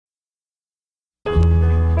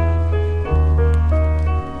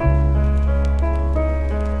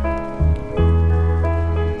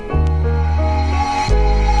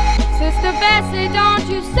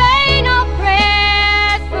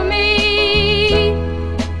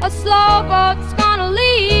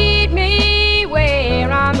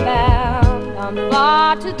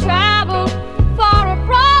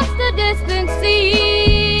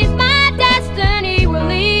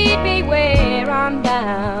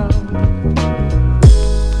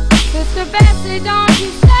Sister Bessie, don't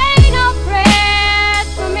you say no prayers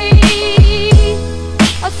for me.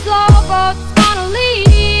 A slow boat's gonna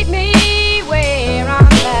lead me where I'm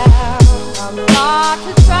bound. I'm far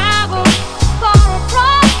to travel, far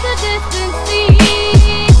across the distant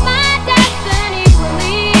seas. My destiny will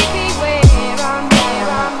lead me where I'm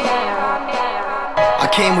bound. I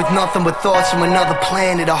came with nothing but thoughts from another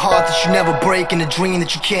planet, a heart that you never break and a dream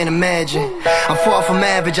that you can't imagine. I'm far from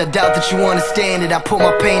average, I doubt that you understand it. I put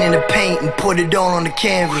my pain in the paint and put it on the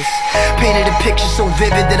canvas. Painted a picture so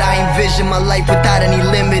vivid that I envision my life without any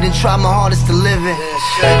limit and try my hardest to live it.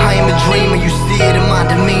 I am a dreamer, you see it in my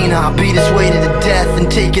demeanor. I'll be this way to the death and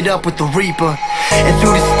take it up with the reaper. And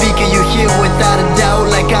through the speaker you hear without a doubt,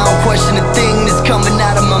 like I don't question a thing that's coming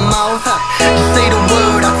out of my mouth. Just say the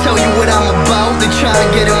word, I'll tell you what I'm about. They try to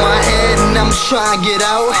get in my head and I'm just trying to get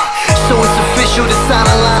out. So it's official, the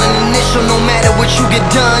silent line and initial. No matter what you get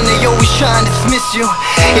done, they always try and dismiss you.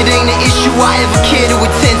 It ain't an issue I ever care to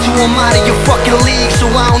attend to. I'm out of your fucking league,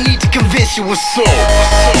 so I don't need to convince you what's up.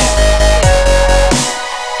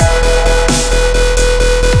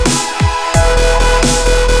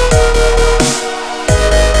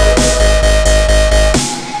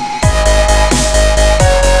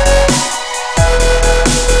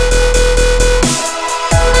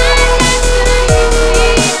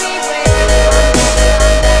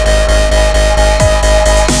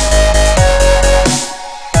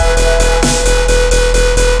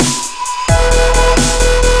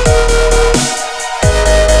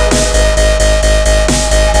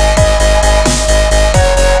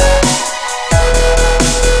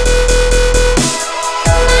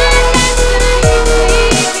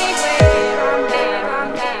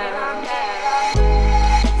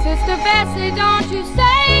 Sister Bessie, don't you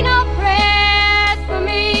say no prayers for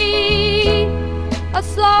me. A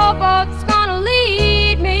slow boat's gonna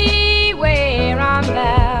lead me where I'm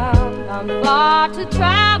bound. I'm far to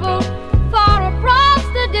travel, far across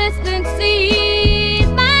the distant seas.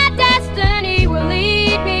 My destiny will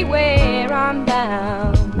lead me where I'm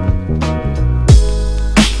bound.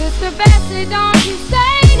 Sister Bessie, don't you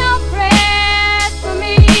say no prayers for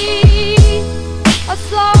me. A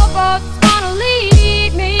slow boat's gonna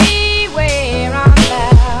lead me where I'm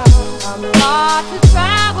bound. I'm far to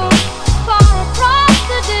travel, far across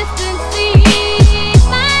the distant seas.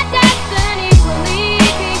 My destiny will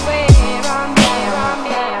lead me where I'm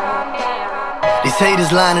bound. These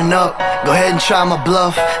haters lining up, go ahead and try my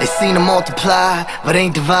bluff. They seen them multiply, but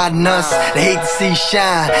ain't dividing us. They hate to see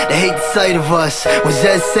shine, they hate the sight of us. When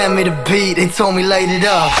Zeds sent me the beat, they told me light it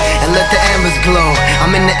up and let the embers glow. I'm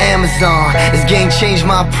in the Amazon, this game changed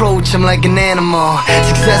my approach, I'm like an animal.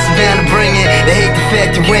 Success is bound to bring it, they hate the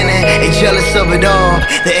fact you're winning. They jealous of it all,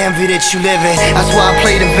 the envy that you live in. That's why I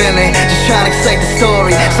play the villain, just trying to excite the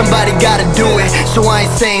story. Somebody gotta do it, so I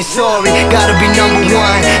ain't saying sorry. Gotta be number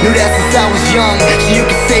one, knew that since I was young. So you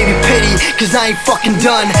can save your pity, cause I ain't fucking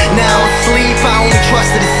done. Now I'm asleep, I only trust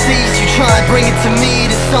the deceased. You try and bring it to me,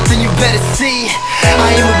 there's something you better see.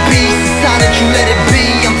 I am a beast,